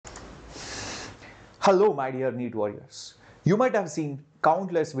Hello, my dear NEET warriors. You might have seen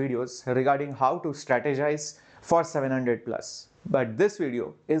countless videos regarding how to strategize for 700 plus, but this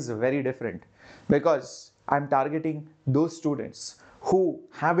video is very different because I'm targeting those students who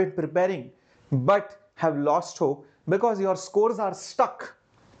have been preparing but have lost hope because your scores are stuck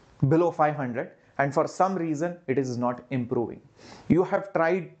below 500 and for some reason it is not improving. You have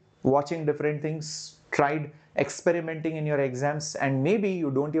tried watching different things, tried experimenting in your exams, and maybe you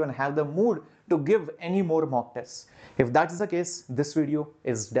don't even have the mood to give any more mock tests. If that's the case, this video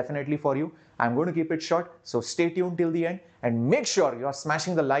is definitely for you. I'm going to keep it short, so stay tuned till the end and make sure you are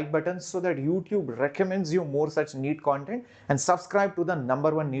smashing the like button so that YouTube recommends you more such NEET content, and subscribe to the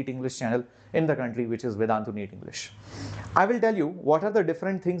 #1 NEET English channel in the country, which is Vedantu NEET English. I will tell you what are the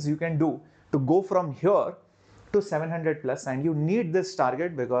different things you can do to go from here to 700 plus, and you need this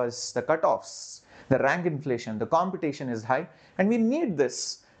target because the cutoffs, the rank inflation, the competition is high, and we need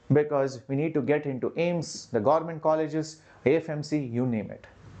this because we need to get into AIIMS, the government colleges, AFMC, you name it.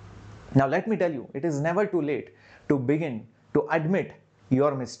 Now let me tell you, it is never too late to begin to admit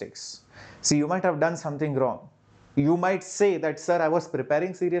your mistakes. See, you might have done something wrong. You might say that, sir, I was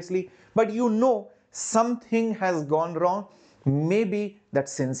preparing seriously, but you know something has gone wrong. Maybe that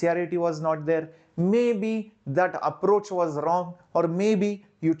sincerity was not there. Maybe that approach was wrong, or maybe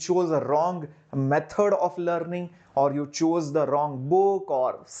you chose a wrong method of learning, or you chose the wrong book,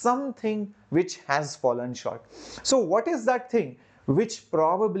 or something which has fallen short. So what is that thing which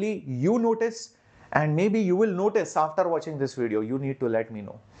probably you notice, and maybe you will notice after watching this video? You need to let me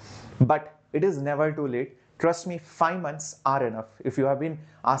know. But it is never too late. Trust me, 5 months are enough. If you have been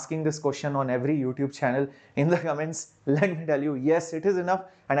asking this question on every YouTube channel in the comments, let me tell you, yes, it is enough.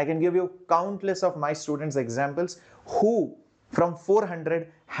 And I can give you countless of my students' examples who from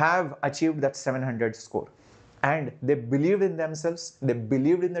 400 have achieved that 700 score. And they believed in themselves, they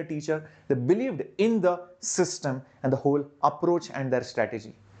believed in the teacher, they believed in the system and the whole approach and their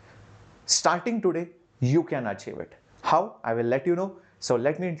strategy. Starting today, you can achieve it. How? I will let you know. So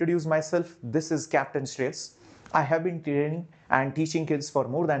let me introduce myself. This is Captain Shreyas. I have been training and teaching kids for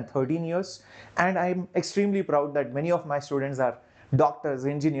more than 13 years, and I'm extremely proud that many of my students are doctors,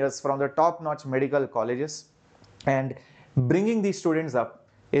 engineers from the top-notch medical colleges. And bringing these students up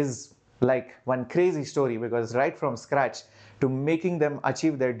is like one crazy story, because right from scratch to making them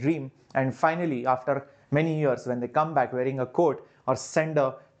achieve their dream, and finally after many years when they come back wearing a coat or send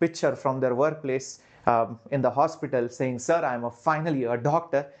a picture from their workplace in the hospital saying, sir, I'm finally a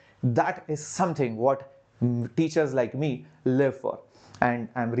doctor, that is something what teachers like me live for. And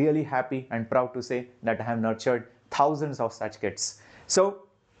I'm really happy and proud to say that I have nurtured thousands of such kids. So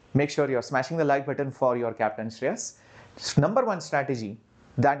make sure you're smashing the like button for your Captain Shreyas. #1 strategy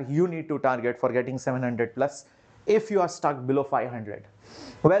that you need to target for getting 700 plus if you are stuck below 500.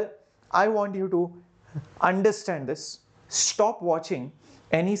 Well, I want you to understand this. Stop watching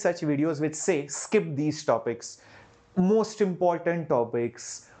any such videos which say skip these topics, most important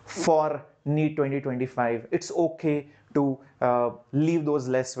topics for NEET 2025. It's okay to leave those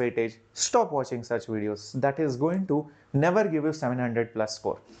less weightage. Stop watching such videos. That is going to never give you 700 plus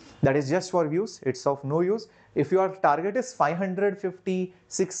score. That is just for views. It's of no use. If your target is 550,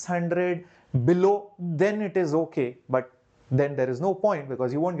 600 below, then it is okay. But then there is no point,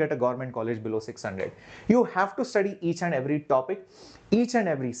 because you won't get a government college below 600. You have to study each and every topic, each and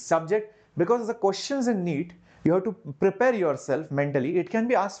every subject, because the questions in NEET, you have to prepare yourself mentally. It can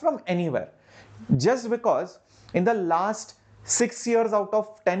be asked from anywhere. Just because in the last 6 years out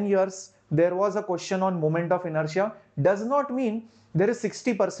of 10 years, there was a question on moment of inertia, does not mean there is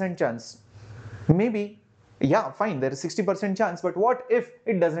 60% chance. Maybe, yeah, fine, there is 60% chance, but what if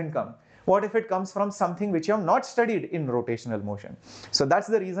it doesn't come? What if it comes from something which you have not studied in rotational motion? So that's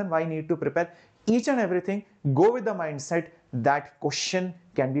the reason why you need to prepare each and everything. Go with the mindset that question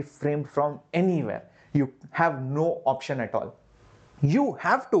can be framed from anywhere. You have no option at all. You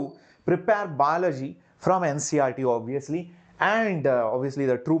have to prepare biology from NCERT, obviously, and obviously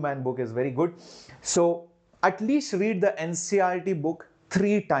the Truman book is very good. So at least read the NCERT book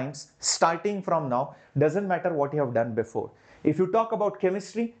 3 times starting from now. Doesn't matter what you have done before. If you talk about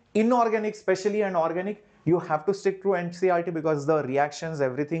chemistry, inorganic especially and organic, you have to stick to NCERT because the reactions,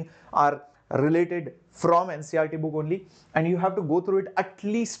 everything are related from NCERT book only, and you have to go through it at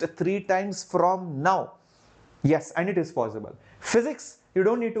least 3 times from now. Yes, and it is possible. Physics, you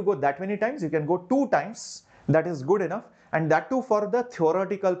don't need to go that many times. You can go 2 times. That is good enough. And that too for the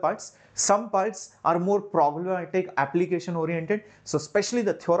theoretical parts. Some parts are more problematic, application oriented. So especially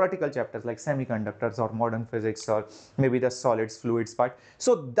the theoretical chapters like semiconductors or modern physics, or maybe the solids, fluids part.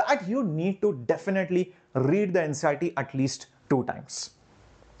 So that you need to definitely read the NCERT at least 2 times.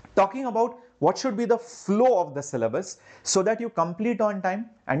 Talking about what should be the flow of the syllabus so that you complete on time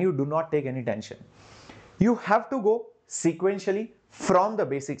and you do not take any tension. You have to go sequentially from the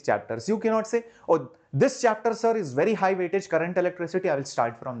basic chapters. You cannot say, oh, this chapter, sir, is very high weightage current electricity, I will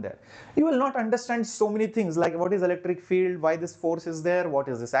start from there. You will not understand so many things like what is electric field, why this force is there, what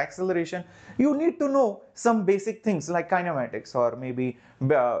is this acceleration. You need to know some basic things like kinematics or maybe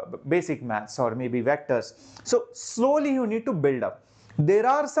basic maths or maybe vectors. So slowly you need to build up. There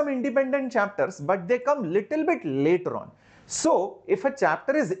are some independent chapters, but they come little bit later on. So if a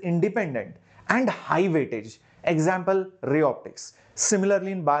chapter is independent and high weightage, example, ray optics.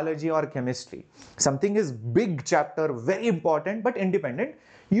 Similarly in biology or chemistry, something is big chapter, very important but independent,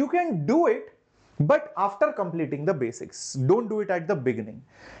 you can do it, but after completing the basics. Don't do it at the beginning.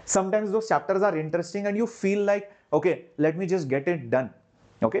 Sometimes those chapters are interesting and you feel like, okay, let me just get it done.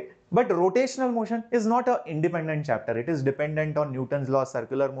 Okay, but rotational motion is not an independent chapter. It is dependent on Newton's law,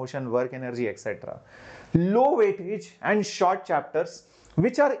 circular motion, work energy, etc. Low weightage and short chapters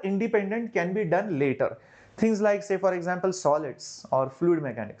which are independent can be done later. Things like, say for example, solids or fluid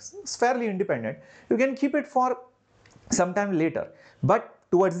mechanics, it's fairly independent. You can keep it for some time later, but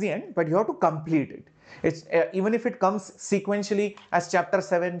towards the end, but you have to complete it. It's even if it comes sequentially as chapter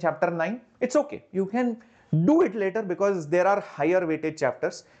 7, chapter 9, it's okay. You can do it later because there are higher weightage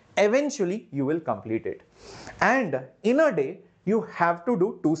chapters. Eventually, you will complete it. And in a day, you have to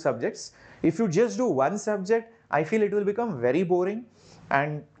do 2 subjects. If you just do 1 subject, I feel it will become very boring.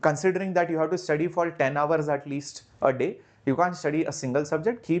 And considering that you have to study for 10 hours at least a day, you can't study a single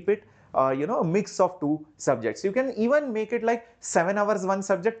subject. Keep it, a mix of 2 subjects. You can even make it like 7 hours one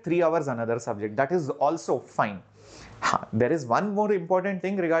subject, 3 hours another subject. That is also fine. There is one more important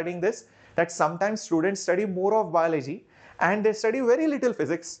thing regarding this, that sometimes students study more of biology and they study very little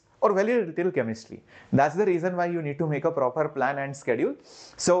physics or very little chemistry. That's the reason why you need to make a proper plan and schedule.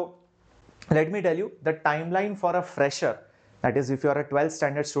 So let me tell you the timeline for a fresher. That is, if you are a 12th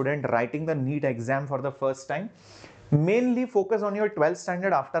standard student writing the NEET exam for the first time, mainly focus on your 12th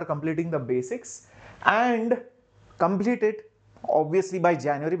standard after completing the basics and complete it obviously by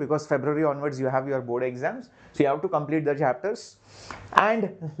January, because February onwards you have your board exams. So you have to complete the chapters.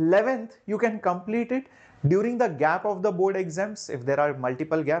 And 11th, you can complete it during the gap of the board exams if there are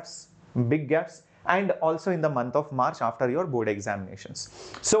multiple gaps, big gaps, and also in the month of March after your board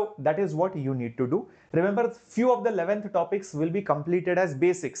examinations. So that is what you need to do. Remember, few of the 11th topics will be completed as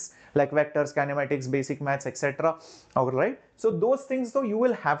basics like vectors, kinematics, basic maths, etc. Alright. So those things though you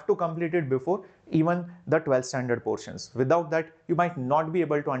will have to complete it before even the 12th standard portions. Without that, you might not be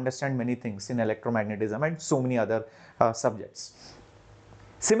able to understand many things in electromagnetism and so many other subjects.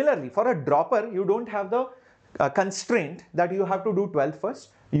 Similarly, for a dropper, you don't have the constraint that you have to do 12th first.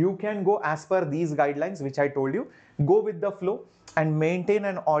 You can go as per these guidelines which I told you. Go with the flow and maintain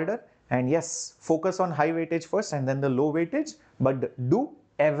an order. And yes, focus on high weightage first and then the low weightage, but do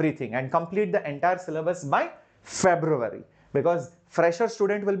everything and complete the entire syllabus by February, because fresher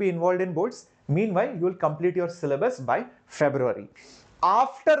student will be involved in boards. Meanwhile, you will complete your syllabus by February.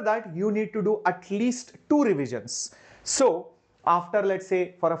 After that, you need to do at least 2 revisions. So after, let's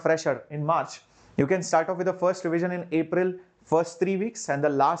say for a fresher in March, you can start off with the first revision in April, first 3 weeks, and the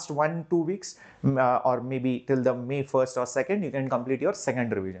last 1-2 weeks or maybe till the May 1st or 2nd, you can complete your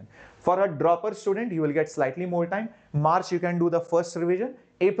second revision. For a dropper student, you will get slightly more time. March, you can do the first revision.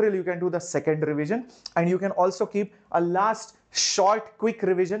 April, you can do the second revision. And you can also keep a last short, quick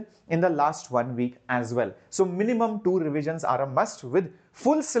revision in the last 1 week as well. So minimum 2 revisions are a must with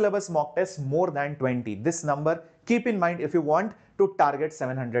full syllabus mock tests more than 20. This number, keep in mind if you want to target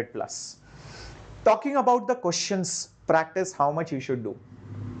 700 plus. Talking about the questions, practice, how much you should do.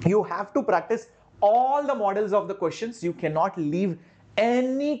 You have to practice all the models of the questions. You cannot leave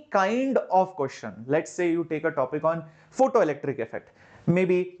any kind of question. Let's say you take a topic on photoelectric effect.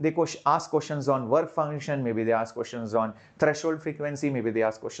 Maybe they ask questions on work function, maybe they ask questions on threshold frequency, maybe they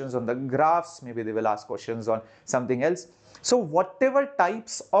ask questions on the graphs, maybe they will ask questions on something else. So whatever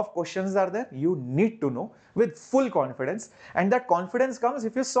types of questions are there, you need to know with full confidence, and that confidence comes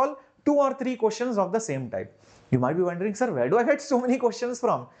if you solve 2 or 3 questions of the same type. You might be wondering, sir, where do I get so many questions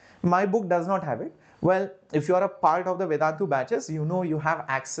from? My book does not have it. Well, if you are a part of the Vedantu batches, you know you have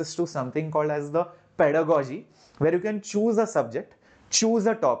access to something called as the pedagogy, where you can choose a subject, choose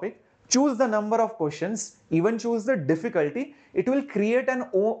a topic, choose the number of questions, even choose the difficulty. It will create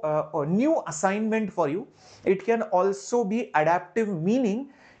a new assignment for you. It can also be adaptive, meaning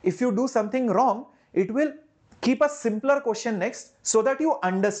if you do something wrong, it will keep a simpler question next so that you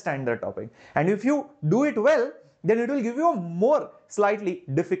understand the topic. And if you do it well, then it will give you a more slightly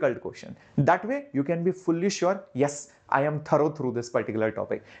difficult question. That way you can be fully sure, yes, I am thorough through this particular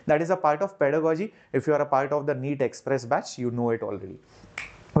topic. That is a part of pedagogy. If you are a part of the NEET Express batch, you know it already.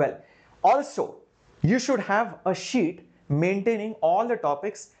 Well, also, you should have a sheet maintaining all the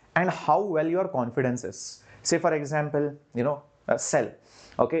topics and how well your confidence is. Say for example, a cell.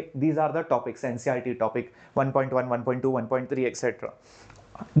 Okay, these are the topics, NCERT topic 1.1, 1.2, 1.3, etc.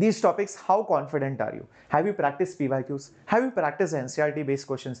 These topics, how confident are you? Have you practiced PYQs? Have you practiced NCERT based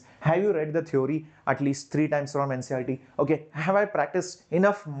questions? Have you read the theory at least 3 times from NCERT? Okay, have I practiced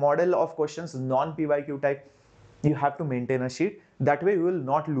enough model of questions, non-PYQ type? You have to maintain a sheet. That way you will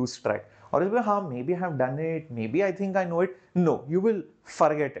not lose track. Or you'll be, maybe I have done it, maybe I think I know it. No, you will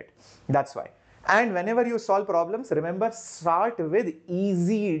forget it. That's why. And whenever you solve problems, remember, start with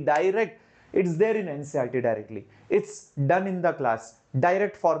easy, direct. It's there in NCERT directly. It's done in the class.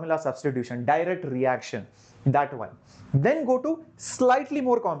 Direct formula substitution, direct reaction, that one. Then go to slightly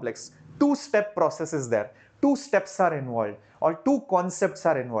more complex. 2-step process is there. 2 steps are involved or 2 concepts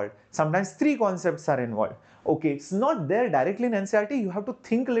are involved. Sometimes 3 concepts are involved. Okay, it's not there directly in NCERT. You have to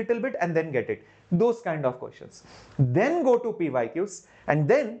think a little bit and then get it. Those kind of questions. Then go to PYQs, and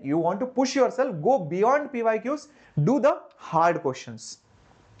then you want to push yourself, go beyond PYQs, do the hard questions.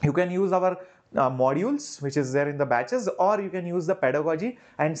 You can use our modules which is there in the batches, or you can use the pedagogy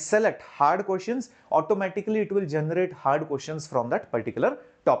and select hard questions. Automatically it will generate hard questions from that particular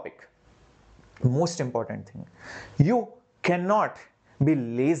topic. Most important thing, you cannot be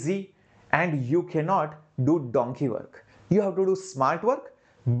lazy and you cannot do donkey work. You have to do smart work,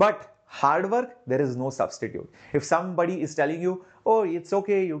 but hard work, there is no substitute. If somebody is telling you, oh, it's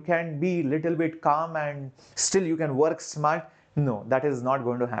okay, you can be little bit calm and still you can work smart, no, that is not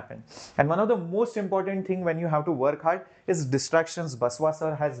going to happen. And one of the most important thing when you have to work hard is distractions. Baswa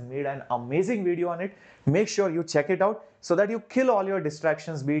sir has made an amazing video on it. Make sure you check it out so that you kill all your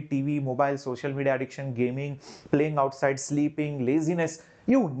distractions, be it TV, mobile, social media addiction, gaming, playing outside, sleeping, laziness.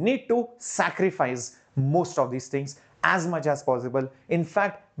 You need to sacrifice most of these things as much as possible. In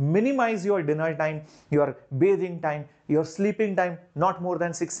fact, minimize your dinner time, your bathing time, your sleeping time, not more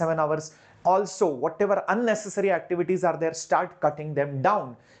than 6-7 hours. Also, whatever unnecessary activities are there, start cutting them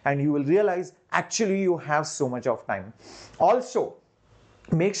down and you will realize actually you have so much of time. Also,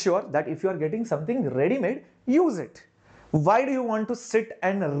 make sure that if you are getting something ready-made, use it. Why do you want to sit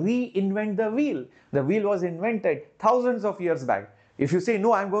and reinvent the wheel? The wheel was invented thousands of years back. If you say,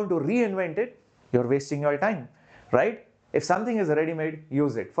 no, I'm going to reinvent it, you're wasting your time, right? If something is ready-made,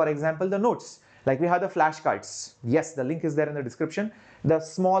 use it. For example, the notes. Like we have the flashcards. Yes, the link is there in the description. The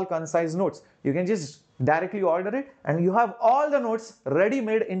small, concise notes. You can just directly order it and you have all the notes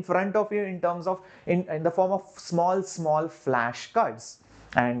ready-made in front of you in terms of, in the form of small flashcards.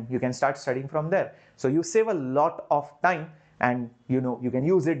 And you can start studying from there. So you save a lot of time and you can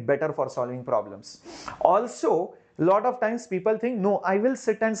use it better for solving problems. Also, a lot of times people think, no, I will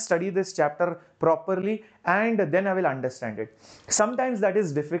sit and study this chapter properly and then I will understand it. Sometimes that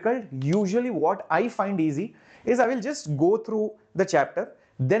is difficult. Usually what I find easy is I will just go through the chapter,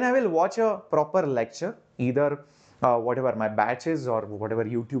 then I will watch a proper lecture, either whatever my batch is or whatever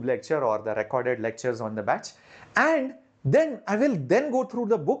YouTube lecture or the recorded lectures on the batch, and then I will then go through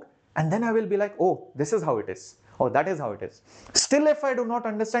the book and then I will be like, oh, this is how it is. Oh, that is how it is. Still, if I do not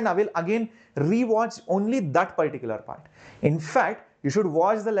understand, I will again rewatch only that particular part. In fact, you should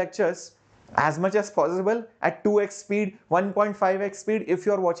watch the lectures as much as possible at 2x speed, 1.5x speed if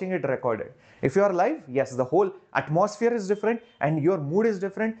you are watching it recorded. If you are live, yes, the whole atmosphere is different and your mood is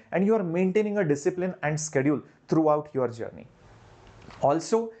different and you are maintaining a discipline and schedule throughout your journey.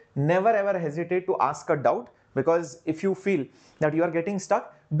 Also, never ever hesitate to ask a doubt, because if you feel that you are getting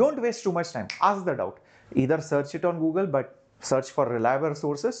stuck, don't waste too much time. Ask the doubt. Either search it on Google, but search for reliable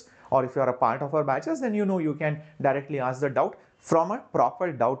sources, or if you are a part of our batches, then you can directly ask the doubt from a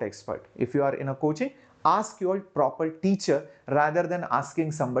proper doubt expert. If you are in a coaching, ask your proper teacher rather than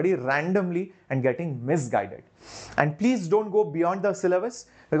asking somebody randomly and getting misguided. And please don't go beyond the syllabus,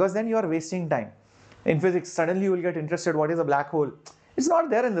 because then you are wasting time. In physics, suddenly you will get interested, what is a black hole? It's not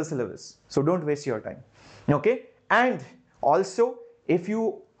there in the syllabus, so don't waste your time. Okay? And also, if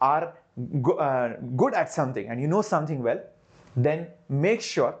you are good at something and you know something well, then make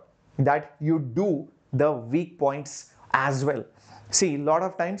sure that you do the weak points as well. See, a lot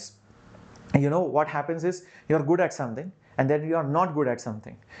of times, what happens is you're good at something and then you are not good at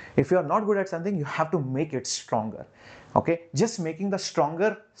something. If you are not good at something, you have to make it stronger. Okay? Just making the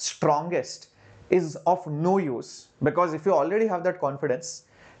strongest is of no use, because if you already have that confidence,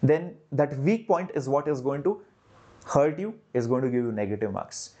 then that weak point is what is going to hurt you, is going to give you negative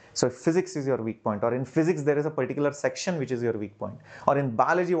marks. So if physics is your weak point, or in physics there is a particular section which is your weak point, or in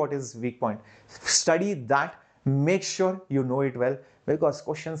biology what is weak point, study that make sure you know it well, because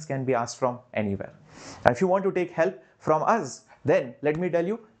questions can be asked from anywhere. If you want to take help from us, then let me tell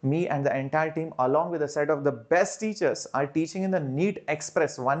you, me and the entire team along with a set of the best teachers are teaching in the NEET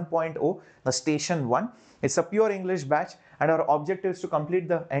Express 1.0, the station 1. It's a pure English batch, and our objective is to complete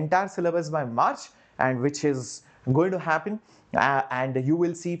the entire syllabus by March, and which is going to happen. And you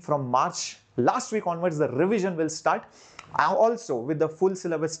will see from March last week onwards the revision will start, also with the full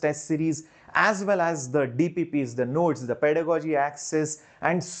syllabus test series, as well as the DPPs, the notes, the pedagogy access,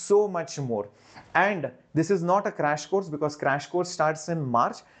 and so much more. And this is not a crash course, because crash course starts in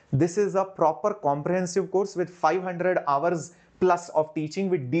March. This is a proper comprehensive course with 500 hours plus of teaching,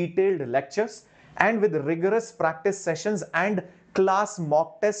 with detailed lectures and with rigorous practice sessions and class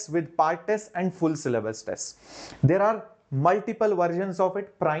mock tests with part tests and full syllabus tests. There are multiple versions of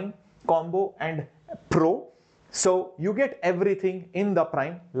it: Prime, Combo, and Pro. So you get everything in the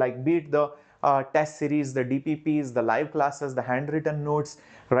Prime, like be it the test series, the DPPs, the live classes, the handwritten notes,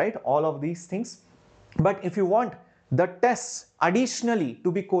 right? All of these things. But if you want the tests additionally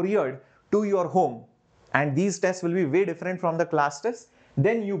to be couriered to your home, and these tests will be way different from the class tests,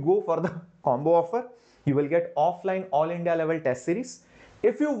 then you go for the combo offer. You will get offline all India level test series.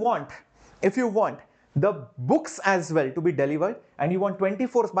 If you want the books as well to be delivered, and you want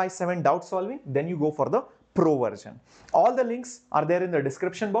 24/7 doubt solving, then you go for the Pro version. All the links are there in the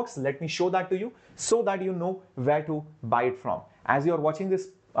description box. Let me show that to you so that you know where to buy it from. As you are watching this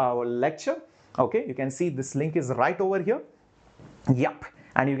lecture, okay, you can see this link is right over here. Yep.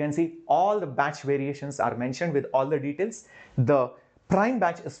 And you can see all the batch variations are mentioned with all the details. The Prime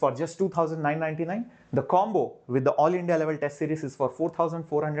batch is for just 2,999. The combo with the all India level test series is for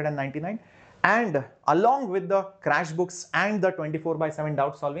 4,499. And along with the crash books and the 24/7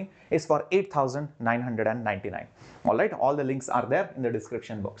 doubt solving is for 8,999. All right, all the links are there in the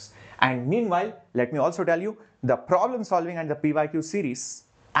description box. And meanwhile, let me also tell you, the problem solving and the PYQ series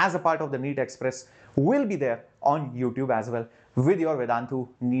as a part of the NEET Express will be there on YouTube as well with your Vedantu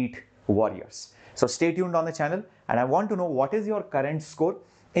NEET warriors. So stay tuned on the channel, and I want to know what is your current score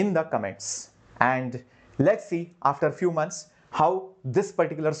in the comments. And let's see after a few months how this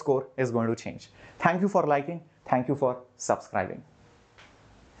particular score is going to change. Thank you for liking. Thank you for subscribing.